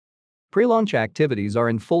Pre-launch activities are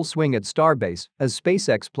in full swing at Starbase as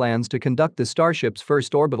SpaceX plans to conduct the Starship's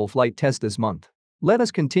first orbital flight test this month. Let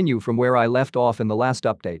us continue from where I left off in the last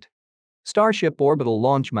update. Starship orbital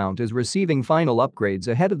launch mount is receiving final upgrades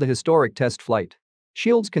ahead of the historic test flight.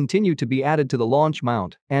 Shields continue to be added to the launch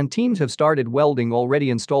mount, and teams have started welding already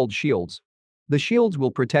installed shields. The shields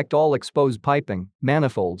will protect all exposed piping,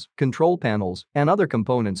 manifolds, control panels, and other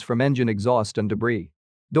components from engine exhaust and debris.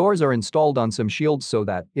 Doors are installed on some shields so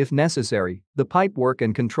that, if necessary, the pipework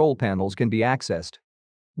and control panels can be accessed.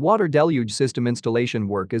 Water deluge system installation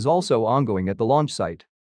work is also ongoing at the launch site.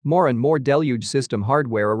 More and more deluge system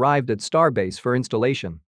hardware arrived at Starbase for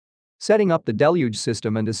installation. Setting up the deluge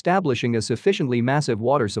system and establishing a sufficiently massive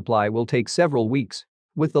water supply will take several weeks.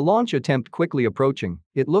 With the launch attempt quickly approaching,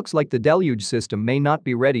 it looks like the deluge system may not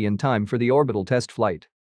be ready in time for the orbital test flight.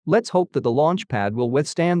 Let's hope that the launch pad will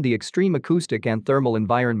withstand the extreme acoustic and thermal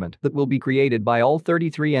environment that will be created by all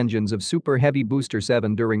 33 engines of Super Heavy Booster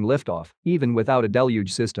 7 during liftoff, even without a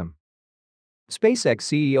deluge system. SpaceX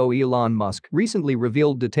CEO Elon Musk recently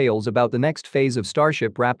revealed details about the next phase of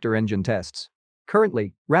Starship Raptor engine tests.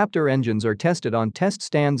 Currently, Raptor engines are tested on test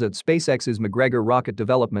stands at SpaceX's McGregor Rocket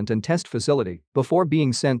Development and Test Facility before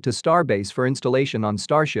being sent to Starbase for installation on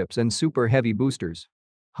Starships and Super Heavy boosters.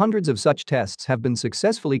 Hundreds of such tests have been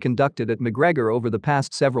successfully conducted at McGregor over the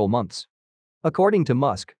past several months. According to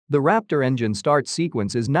Musk, the Raptor engine start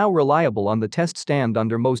sequence is now reliable on the test stand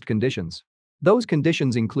under most conditions. Those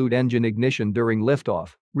conditions include engine ignition during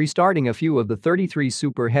liftoff, restarting a few of the 33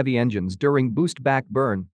 Super Heavy engines during boost back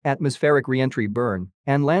burn, atmospheric reentry burn,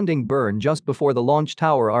 and landing burn just before the launch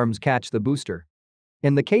tower arms catch the booster.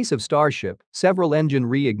 In the case of Starship, several engine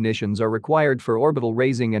reignitions are required for orbital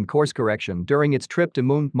raising and course correction during its trip to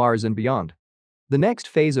Moon, Mars and beyond. The next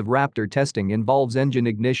phase of Raptor testing involves engine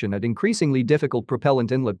ignition at increasingly difficult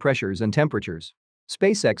propellant inlet pressures and temperatures.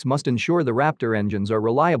 SpaceX must ensure the Raptor engines are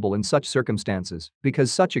reliable in such circumstances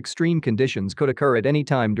because such extreme conditions could occur at any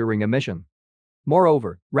time during a mission.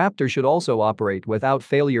 Moreover, Raptor should also operate without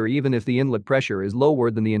failure even if the inlet pressure is lower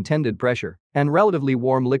than the intended pressure and relatively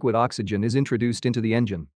warm liquid oxygen is introduced into the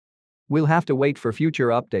engine. We'll have to wait for future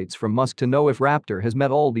updates from Musk to know if Raptor has met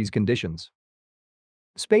all these conditions.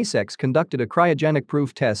 SpaceX conducted a cryogenic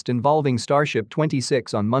proof test involving Starship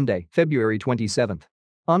 26 on Monday, February 27.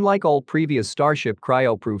 Unlike all previous Starship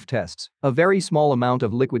cryo-proof tests, a very small amount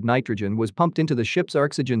of liquid nitrogen was pumped into the ship's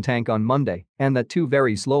oxygen tank on Monday, and that too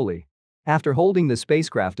very slowly. After holding the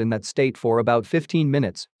spacecraft in that state for about 15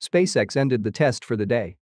 minutes, SpaceX ended the test for the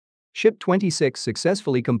day. Ship 26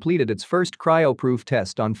 successfully completed its first cryo-proof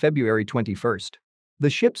test on February 21. The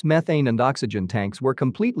ship's methane and oxygen tanks were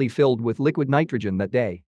completely filled with liquid nitrogen that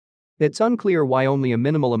day. It's unclear why only a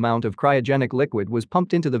minimal amount of cryogenic liquid was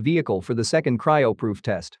pumped into the vehicle for the second cryo-proof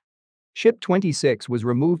test. Ship 26 was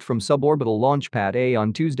removed from suborbital launch pad A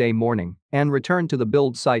on Tuesday morning and returned to the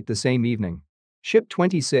build site the same evening. Ship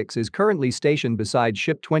 26 is currently stationed beside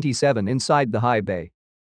Ship 27 inside the high bay.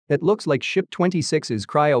 It looks like Ship 26's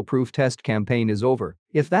cryo-proof test campaign is over.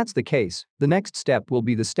 If that's the case, the next step will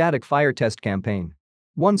be the static fire test campaign.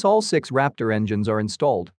 Once all 6 Raptor engines are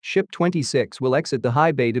installed, Ship 26 will exit the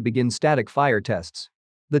high bay to begin static fire tests.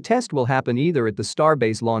 The test will happen either at the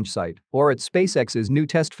Starbase launch site or at SpaceX's new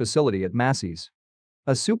test facility at Massey's.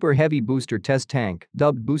 A Super Heavy booster test tank,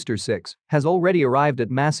 dubbed Booster 6, has already arrived at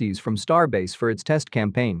Massey's from Starbase for its test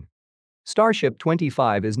campaign. Starship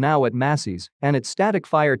 25 is now at Massey's, and its static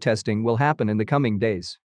fire testing will happen in the coming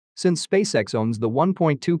days. Since SpaceX owns the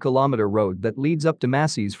 1.2-kilometer road that leads up to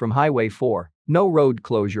Massey's from Highway 4, no road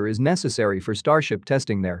closure is necessary for Starship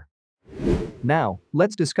testing there. Now,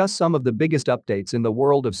 let's discuss some of the biggest updates in the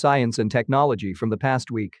world of science and technology from the past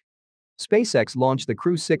week. SpaceX launched the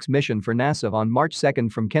Crew-6 mission for NASA on March 2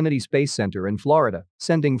 from Kennedy Space Center in Florida,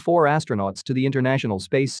 sending 4 astronauts to the International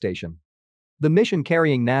Space Station. The mission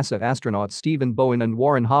carrying NASA astronauts Stephen Bowen and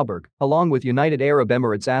Warren Hauberg, along with United Arab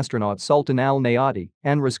Emirates astronaut Sultan Al Nayati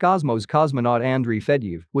and Roscosmos cosmonaut Andrei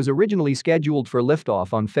Fedyev, was originally scheduled for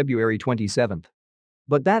liftoff on February 27.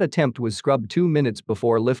 But that attempt was scrubbed 2 minutes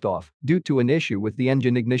before liftoff due to an issue with the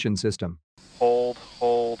engine ignition system. Hold.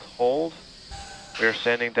 We are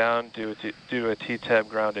standing down due to a T-tab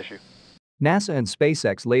ground issue. NASA and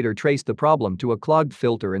SpaceX later traced the problem to a clogged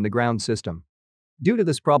filter in the ground system. Due to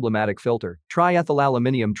this problematic filter,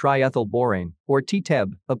 triethylaluminium triethylborane, or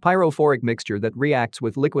T-TEB, a pyrophoric mixture that reacts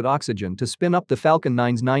with liquid oxygen to spin up the Falcon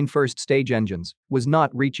 9's 9 first-stage engines, was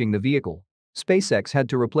not reaching the vehicle. SpaceX had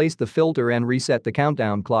to replace the filter and reset the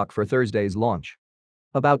countdown clock for Thursday's launch.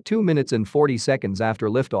 About 2 minutes and 40 seconds after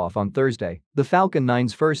liftoff on Thursday, the Falcon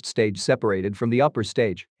 9's first stage separated from the upper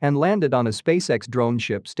stage and landed on a SpaceX drone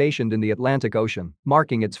ship stationed in the Atlantic Ocean,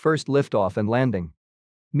 marking its first liftoff and landing.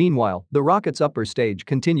 Meanwhile, the rocket's upper stage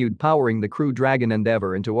continued powering the Crew Dragon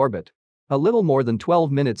Endeavour into orbit. A little more than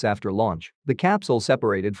 12 minutes after launch, the capsule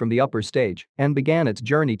separated from the upper stage and began its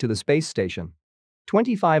journey to the space station.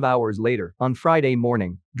 25 hours later, on Friday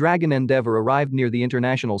morning, Dragon Endeavour arrived near the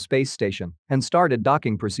International Space Station and started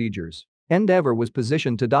docking procedures. Endeavour was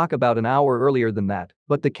positioned to dock about an hour earlier than that,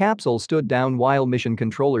 but the capsule stood down while mission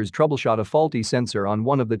controllers troubleshot a faulty sensor on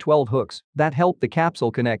one of the 12 hooks that helped the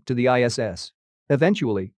capsule connect to the ISS.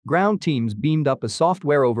 Eventually, ground teams beamed up a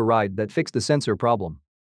software override that fixed the sensor problem.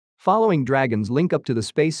 Following Dragon's link up to the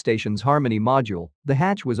space station's Harmony module, the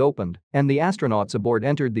hatch was opened and the astronauts aboard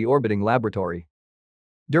entered the orbiting laboratory.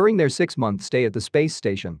 During their 6-month stay at the space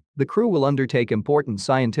station, the crew will undertake important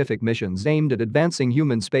scientific missions aimed at advancing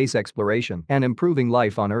human space exploration and improving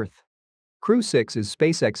life on Earth. Crew-6 is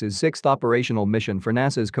SpaceX's 6th operational mission for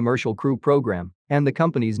NASA's Commercial Crew program and the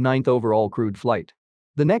company's 9th overall crewed flight.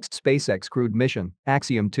 The next SpaceX crewed mission,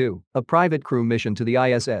 Axiom 2, a private crew mission to the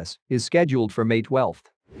ISS, is scheduled for May 12.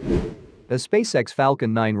 A SpaceX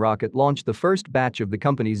Falcon 9 rocket launched the first batch of the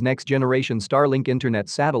company's next-generation Starlink internet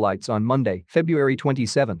satellites on Monday, February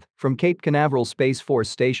 27, from Cape Canaveral Space Force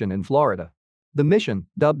Station in Florida. The mission,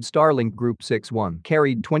 dubbed Starlink Group 6-1,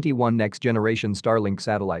 carried 21 next-generation Starlink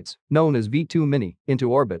satellites, known as V2 Mini, into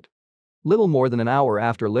orbit. Little more than an hour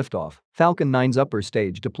after liftoff, Falcon 9's upper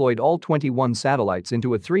stage deployed all 21 satellites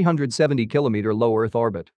into a 370-kilometer low Earth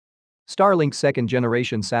orbit. Starlink's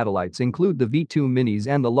second-generation satellites include the V2 Minis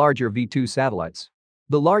and the larger V2 satellites.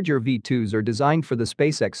 The larger V2s are designed for the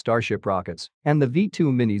SpaceX Starship rockets, and the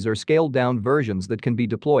V2 Minis are scaled-down versions that can be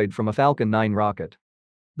deployed from a Falcon 9 rocket.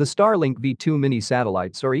 The Starlink V2 Mini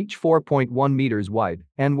satellites are each 4.1 meters wide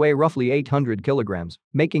and weigh roughly 800 kilograms,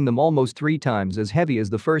 making them almost 3 times as heavy as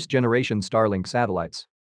the first-generation Starlink satellites.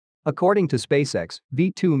 According to SpaceX,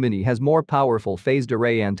 V2 Mini has more powerful phased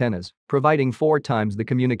array antennas, providing 4 times the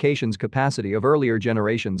communications capacity of earlier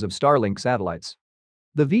generations of Starlink satellites.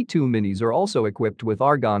 The V2 Minis are also equipped with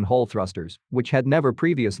argon hull thrusters, which had never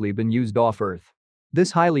previously been used off-Earth.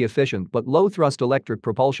 This highly efficient but low-thrust electric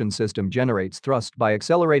propulsion system generates thrust by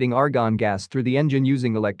accelerating argon gas through the engine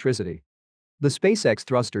using electricity. The SpaceX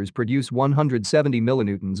thrusters produce 170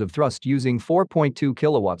 millinewtons of thrust using 4.2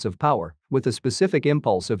 kilowatts of power, with a specific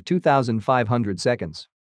impulse of 2,500 seconds.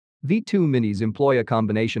 V2 Minis employ a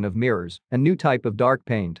combination of mirrors, a new type of dark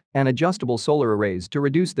paint, and adjustable solar arrays to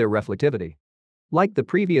reduce their reflectivity. Like the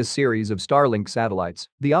previous series of Starlink satellites,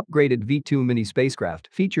 the upgraded V2 Mini spacecraft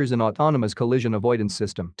features an autonomous collision avoidance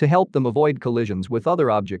system to help them avoid collisions with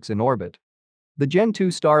other objects in orbit. The Gen 2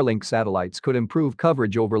 Starlink satellites could improve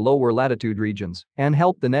coverage over lower latitude regions and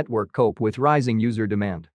help the network cope with rising user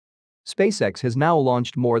demand. SpaceX has now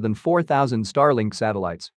launched more than 4,000 Starlink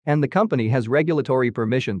satellites, and the company has regulatory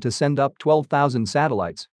permission to send up 12,000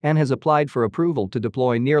 satellites and has applied for approval to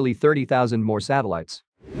deploy nearly 30,000 more satellites.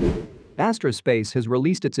 Astra Space has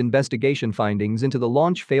released its investigation findings into the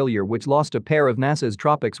launch failure which lost a pair of NASA's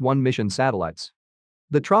TROPICS-1 mission satellites.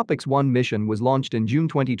 The TROPICS-1 mission was launched in June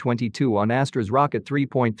 2022 on Astra's Rocket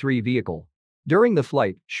 3.3 vehicle. During the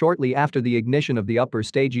flight, shortly after the ignition of the upper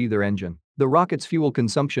stage Ether engine, the rocket's fuel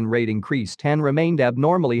consumption rate increased and remained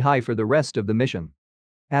abnormally high for the rest of the mission.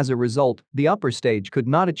 As a result, the upper stage could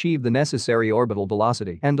not achieve the necessary orbital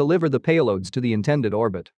velocity and deliver the payloads to the intended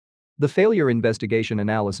orbit. The failure investigation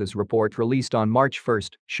analysis report released on March 1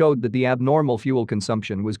 showed that the abnormal fuel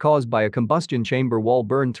consumption was caused by a combustion chamber wall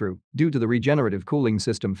burn-through due to the regenerative cooling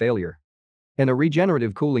system failure. In a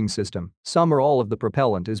regenerative cooling system, some or all of the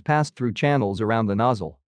propellant is passed through channels around the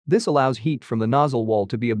nozzle. This allows heat from the nozzle wall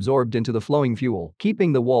to be absorbed into the flowing fuel,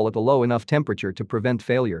 keeping the wall at a low enough temperature to prevent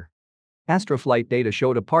failure. Astra flight data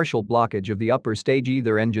showed a partial blockage of the upper stage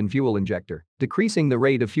Ether engine fuel injector, decreasing the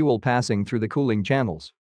rate of fuel passing through the cooling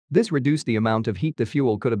channels. This reduced the amount of heat the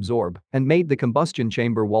fuel could absorb and made the combustion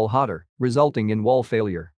chamber wall hotter, resulting in wall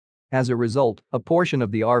failure. As a result, a portion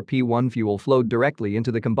of the RP-1 fuel flowed directly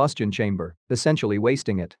into the combustion chamber, essentially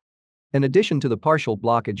wasting it. In addition to the partial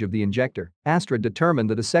blockage of the injector, Astra determined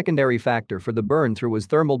that a secondary factor for the burn-through was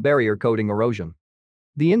thermal barrier coating erosion.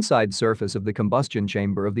 The inside surface of the combustion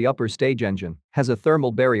chamber of the upper stage engine has a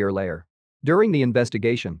thermal barrier layer. During the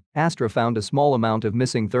investigation, Astra found a small amount of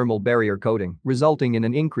missing thermal barrier coating, resulting in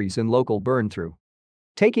an increase in local burn-through.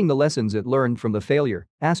 Taking the lessons it learned from the failure,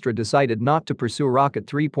 Astra decided not to pursue Rocket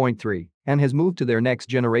 3.3 and has moved to their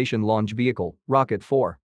next-generation launch vehicle, Rocket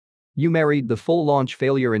 4. You may read the full launch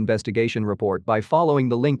failure investigation report by following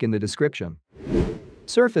the link in the description.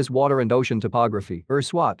 Surface Water and Ocean Topography, or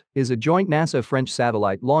SWOT, is a joint NASA-French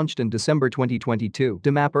satellite launched in December 2022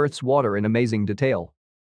 to map Earth's water in amazing detail.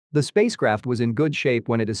 The spacecraft was in good shape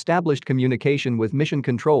when it established communication with Mission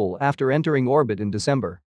Control after entering orbit in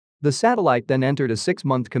December. The satellite then entered a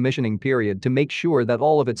 6-month commissioning period to make sure that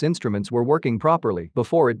all of its instruments were working properly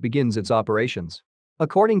before it begins its operations.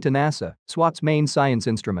 According to NASA, SWOT's main science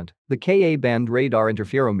instrument, the Ka-band Radar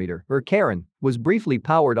Interferometer, or CARIN, was briefly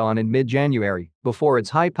powered on in mid-January before its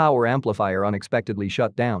high-power amplifier unexpectedly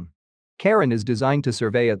shut down. CARIN is designed to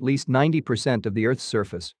survey at least 90% of the Earth's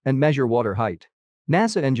surface and measure water height.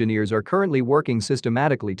 NASA engineers are currently working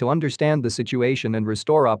systematically to understand the situation and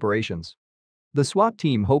restore operations. The SWOT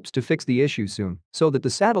team hopes to fix the issue soon so that the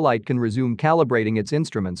satellite can resume calibrating its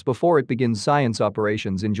instruments before it begins science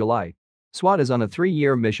operations in July. SWOT is on a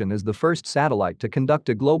 3-year mission as the first satellite to conduct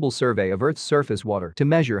a global survey of Earth's surface water to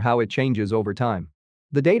measure how it changes over time.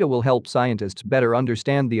 The data will help scientists better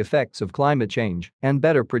understand the effects of climate change and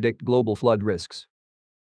better predict global flood risks.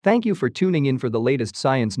 Thank you for tuning in for the latest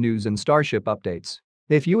science news and Starship updates.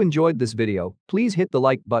 If you enjoyed this video, please hit the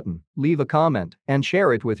like button, leave a comment, and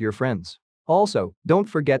share it with your friends. Also, don't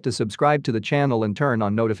forget to subscribe to the channel and turn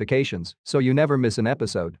on notifications so you never miss an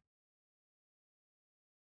episode.